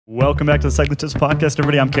Welcome back to the CyclingTips VODcast,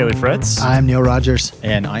 everybody. I'm Kaylee Fritz. I'm Neil Rogers.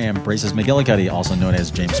 And I am Braces McGillicuddy, also known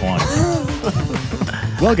as James Swan.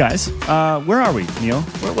 Well, guys, where are we, Neil?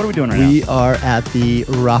 What are we doing right now? We are at the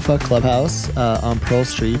Rapha Clubhouse on Pearl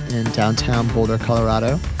Street in downtown Boulder,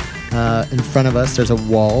 Colorado. In front of us, there's a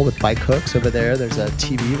wall with bike hooks. Over there, there's a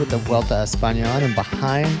TV with the Vuelta Español, and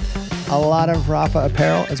behind, a lot of Rapha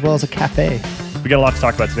apparel, as well as a cafe. We got a lot to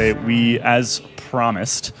talk about today. We, as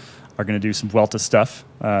promised, are going to do some Vuelta stuff.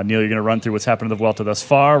 Neil, you're going to run through what's happened to the Vuelta thus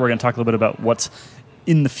far. We're going to talk a little bit about what's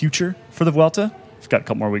in the future for the Vuelta. We've got a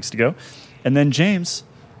couple more weeks to go. And then, James,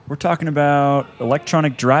 we're talking about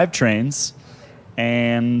electronic drivetrains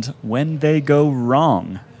and when they go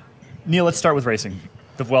wrong. Neil, let's start with racing.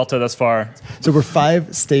 The Vuelta thus far. So we're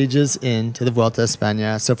 5 stages into the Vuelta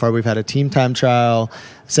España. So far, we've had a team time trial,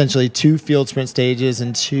 essentially 2 field sprint stages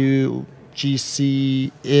and 2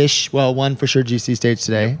 GC-ish, well, 1 for sure GC stage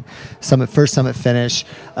today. First summit finish.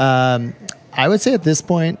 I would say at this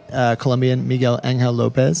point, Colombian Miguel Angel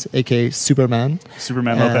Lopez, a.k.a. Superman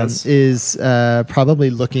Lopez, is probably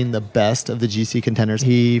looking the best of the GC contenders.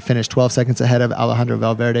 He finished 12 seconds ahead of Alejandro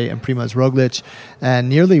Valverde and Primoz Roglic, and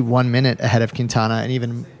nearly 1 minute ahead of Quintana, and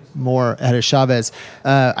even more ahead of Chavez.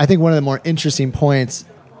 I think one of the more interesting points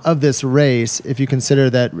of this race, if you consider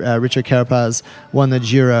that Richard Carapaz won the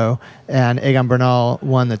Giro and Egan Bernal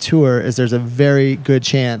won the Tour, is there's a very good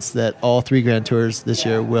chance that all 3 Grand Tours this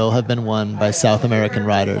year will have been won by South American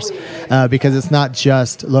riders. Because it's not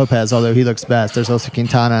just Lopez, although he looks best. There's also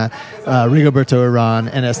Quintana, Rigoberto Urán,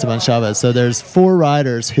 and Esteban Chavez. So there's 4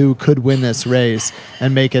 riders who could win this race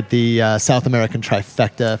and make it the South American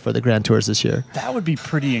trifecta for the Grand Tours this year. That would be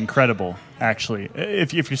pretty incredible, actually.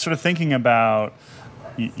 If you're sort of thinking about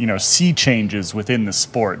sea changes within the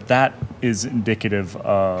sport, that is indicative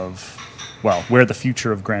of, well, where the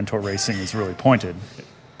future of Grand Tour racing is really pointed.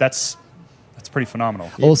 That's pretty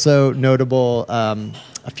phenomenal. Also notable,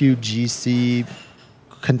 a few GC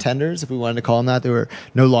contenders, if we wanted to call them that. They were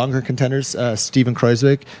no longer contenders. Steven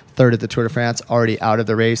Kruijswijk, 3rd at the Tour de France, already out of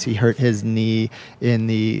the race. He hurt his knee in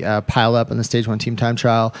the pile-up in the Stage 1 team time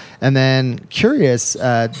trial. And then, curious,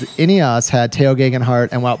 Ineos had Theo Gegenhardt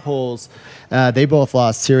and Wout Poels. They both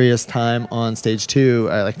lost serious time on Stage 2,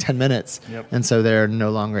 like 10 minutes. Yep. And so they're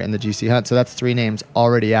no longer in the GC hunt. So that's 3 names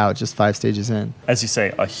already out, just 5 stages in. As you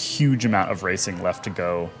say, a huge amount of racing left to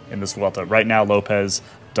go in this Vuelta. Right now, Lopez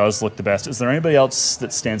does look the best. Is there anybody else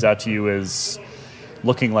that stands out to you as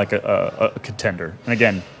looking like a contender? And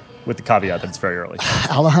again, with the caveat that it's very early.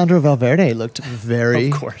 Alejandro Valverde looked very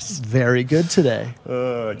good today. You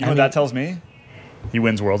know what that tells me? He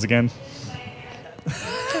wins Worlds again.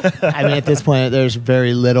 I mean, at this point, there's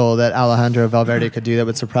very little that Alejandro Valverde could do that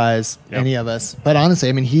would surprise any of us. But honestly,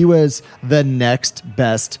 I mean, he was the next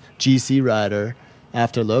best GC rider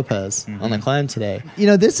after Lopez on the climb today.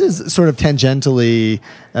 This is sort of tangentially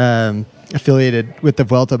affiliated with the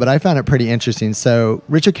Vuelta, but I found it pretty interesting. So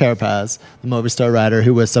Richard Carapaz, the Movistar rider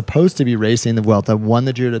who was supposed to be racing the Vuelta, won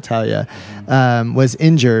the Giro d'Italia, was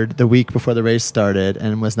injured the week before the race started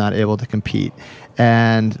and was not able to compete.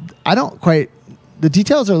 And the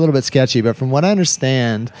details are a little bit sketchy, but from what I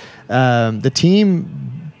understand, the team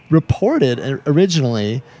reported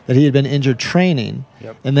originally that he had been injured training.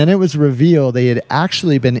 Yep. And then it was revealed they had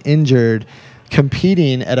actually been injured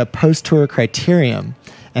competing at a post-tour criterium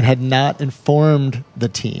and had not informed the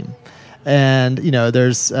team. And,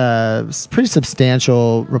 there's pretty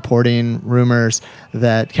substantial reporting rumors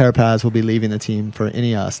that Carapaz will be leaving the team for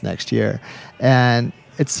Ineos next year. And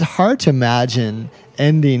it's hard to imagine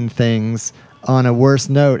ending things on a worse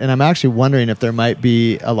note. And I'm actually wondering if there might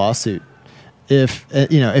be a lawsuit.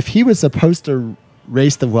 If he was supposed to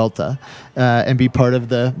race the Vuelta and be part of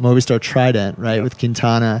the Movistar Trident, right, with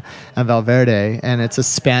Quintana and Valverde, and it's a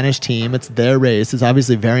Spanish team, it's their race, it's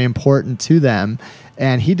obviously very important to them,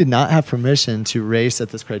 and he did not have permission to race at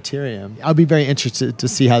this criterium. I'll be very interested to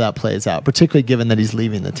see how that plays out, particularly given that he's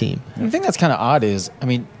leaving the team. The thing that's kind of odd is, I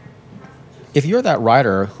mean, if you're that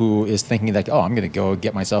rider who is thinking that, I'm going to go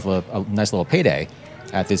get myself a nice little payday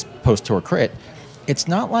at this post-tour crit, it's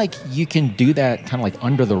not like you can do that kind of like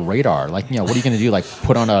under the radar. Like, what are you going to do? Like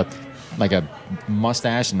put on a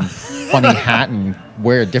mustache and funny hat and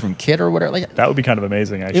wear a different kit or whatever? Like, that would be kind of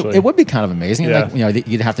amazing, actually. It would be kind of amazing. Yeah. Like,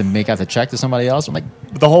 you'd have to make out the check to somebody else. I'm like,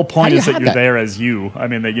 but the whole point is that you're there as you. I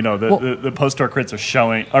mean, that the post-tour crits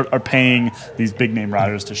are paying these big name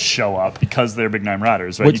riders to show up because they're big name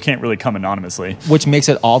riders, right? You can't really come anonymously. Which makes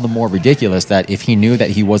it all the more ridiculous that if he knew that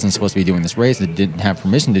he wasn't supposed to be doing this race, that didn't have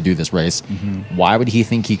permission to do this race, why would he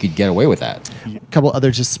think he could get away with that? A couple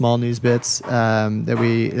other just small news bits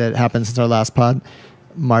that happened since our last pod.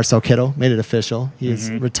 Marcel Kittel made it official. He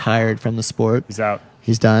is retired from the sport. He's out.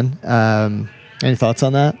 He's done. Any thoughts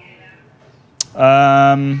on that?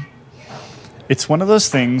 It's one of those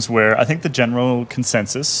things where I think the general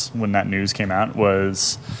consensus when that news came out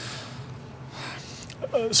was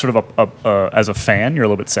sort of as a fan, you're a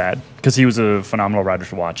little bit sad because he was a phenomenal rider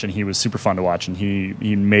to watch, and he was super fun to watch, and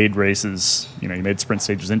he made races, he made sprint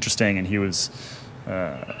stages interesting, and he was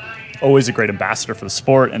always a great ambassador for the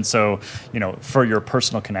sport. And so, for your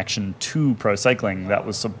personal connection to pro cycling, that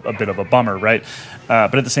was a bit of a bummer, right?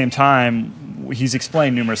 But at the same time, he's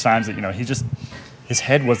explained numerous times that his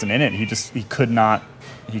head wasn't in it. He could not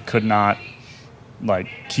like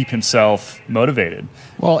keep himself motivated.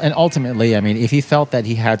 Well, and ultimately, if he felt that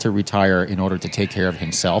he had to retire in order to take care of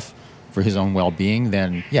himself for his own well-being,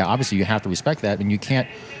 then yeah, obviously you have to respect that, and you can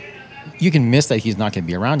miss that he's not going to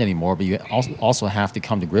be around anymore, but you also have to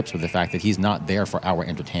come to grips with the fact that he's not there for our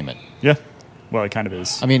entertainment. Yeah. Well, it kind of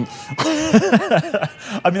is. That's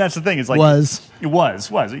the thing. It's like it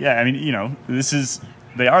was. Yeah.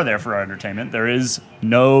 They are there for our entertainment. There is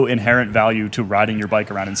no inherent value to riding your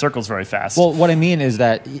bike around in circles very fast. Well, what I mean is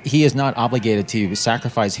that he is not obligated to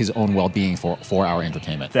sacrifice his own well-being for our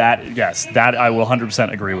entertainment. That I will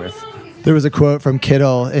 100% agree with. There was a quote from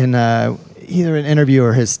Kittel in either an interview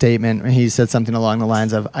or his statement. He said something along the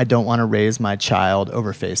lines of, "I don't want to raise my child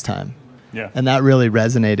over FaceTime." Yeah. And that really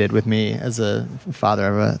resonated with me as a father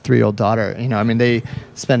of a 3-year-old daughter. They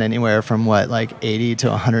spend anywhere from 80 to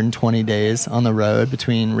 120 days on the road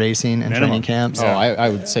between racing and training camps. Oh, I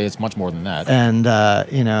would say it's much more than that. And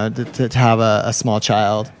to have a small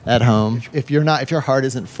child at home, if your heart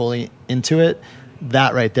isn't fully into it,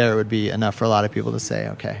 that right there would be enough for a lot of people to say,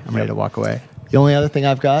 okay, I'm ready to walk away. The only other thing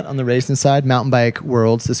I've got on the racing side, mountain bike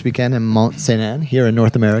worlds this weekend in Mont Saint Anne here in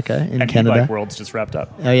North America in Canada. E-bike worlds just wrapped up.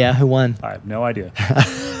 Oh yeah, who won? I have no idea.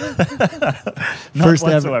 First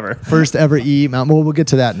ever mountain. Well, we'll get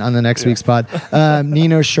to that on the next week's pod.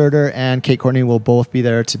 Nino Schurter and Kate Courtney will both be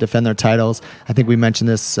there to defend their titles. I think we mentioned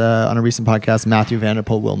this on a recent podcast. Matthew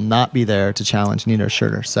Vanderpool will not be there to challenge Nino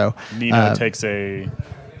Schurter. So Nino takes a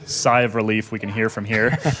sigh of relief we can hear from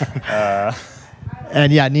here.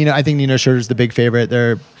 And yeah, I think Nino Schurter's the big favorite.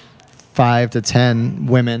 There are 5 to 10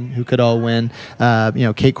 women who could all win.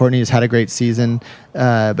 Kate Courtney has had a great season,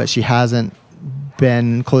 but she hasn't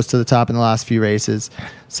been close to the top in the last few races.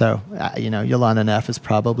 So, Yolanda Neff is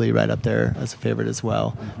probably right up there as a favorite as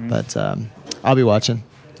well. Mm-hmm. But I'll be watching.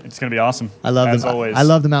 It's going to be awesome. Always. I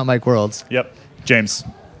love the mountain bike worlds. Yep. James.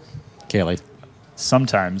 Kaylee.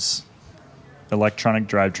 Sometimes electronic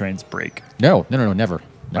drivetrains break. No, never.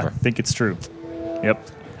 I think it's true. Yep.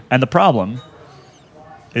 And the problem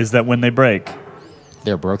is that when they break,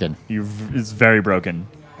 they're broken. It's very broken.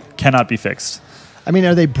 Cannot be fixed.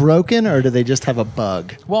 Are they broken or do they just have a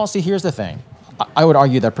bug? Well, see, here's the thing. I would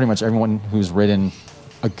argue that pretty much everyone who's ridden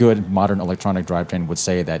a good modern electronic drivetrain would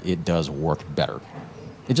say that it does work better.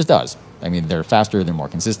 It just does. They're faster, they're more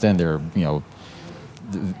consistent, they're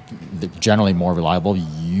generally more reliable,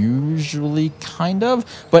 usually, kind of.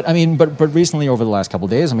 But but recently, over the last couple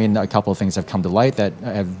of days, a couple of things have come to light that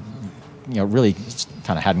have, really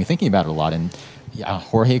kind of had me thinking about it a lot. And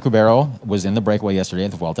Jorge Cubero was in the breakaway yesterday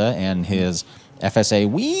at the Vuelta, and his FSA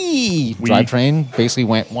drivetrain basically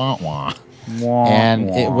went wah wah,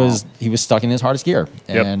 and he was stuck in his hardest gear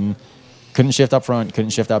and couldn't shift up front,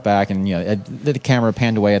 couldn't shift up back, and the camera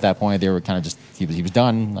panned away at that point. They were kind of just he was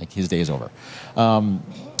done, like his day is over.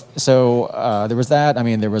 So there was that.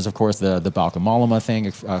 There was, of course, the Bauke Mollema thing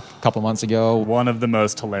a couple months ago. One of the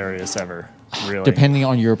most hilarious ever, really. Depending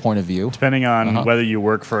on your point of view. Depending on whether you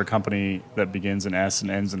work for a company that begins in S and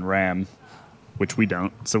ends in RAM, which we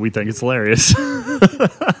don't, so we think it's hilarious.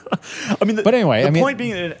 But anyway, the point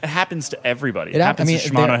being, it happens to everybody. It happens to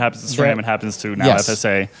Shimano, it happens to SRAM, it happens to now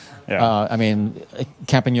FSA. Yeah.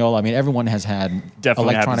 Campagnolo, everyone has had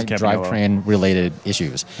definitely electronic drivetrain related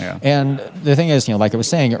issues. Yeah. And the thing is, like I was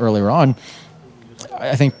saying earlier on,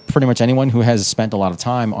 I think pretty much anyone who has spent a lot of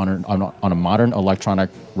time on a modern electronic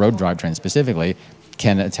road drivetrain specifically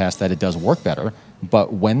can attest that it does work better.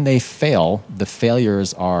 But when they fail, the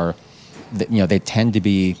failures are, they tend to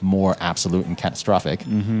be more absolute and catastrophic,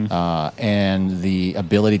 and the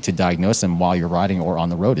ability to diagnose them while you're riding or on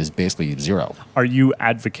the road is basically zero. Are you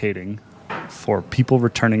advocating for people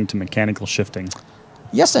returning to mechanical shifting?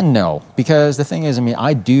 Yes and no, because the thing is,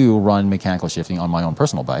 I do run mechanical shifting on my own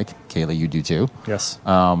personal bike. Kaylee, you do too. Yes.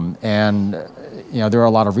 And there are a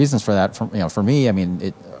lot of reasons for that. For me, I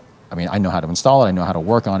know how to install it. I know how to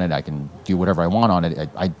work on it. I can do whatever I want on it.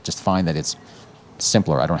 I just find that it's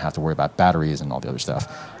simpler. I don't have to worry about batteries and all the other stuff.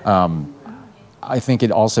 I think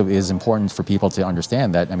it also is important for people to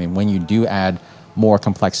understand that, when you do add more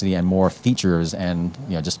complexity and more features and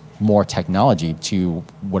just more technology to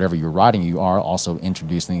whatever you're riding, you are also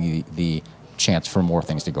introducing the chance for more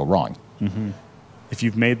things to go wrong. Mm-hmm. If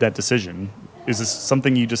you've made that decision, is this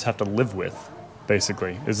something you just have to live with?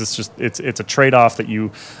 Basically, is this just it's a trade-off that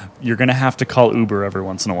you're going to have to call Uber every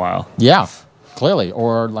once in a while? Yeah, clearly,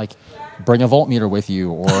 or like bring a voltmeter with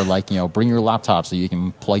you, or like bring your laptop so you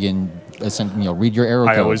can plug in, read your error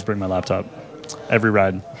code. I always bring my laptop every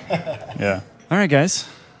ride. Yeah. All right, guys,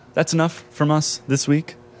 that's enough from us this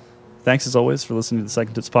week. Thanks as always for listening to the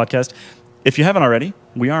CyclingTips podcast. If you haven't already,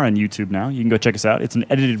 we are on YouTube now. You can go check us out. It's an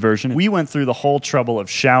edited version. We went through the whole trouble of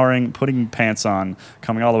showering, putting pants on,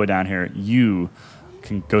 coming all the way down here. You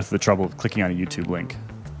can go through the trouble of clicking on a YouTube link.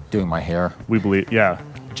 Doing my hair. We believe, yeah.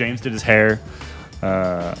 James did his hair.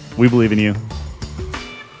 We believe in you.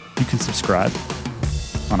 You can subscribe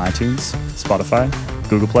on iTunes, Spotify,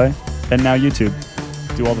 Google Play, and now YouTube.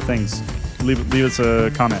 Do all the things. Leave us a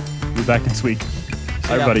comment. We'll be back next week.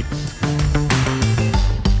 Bye, everybody.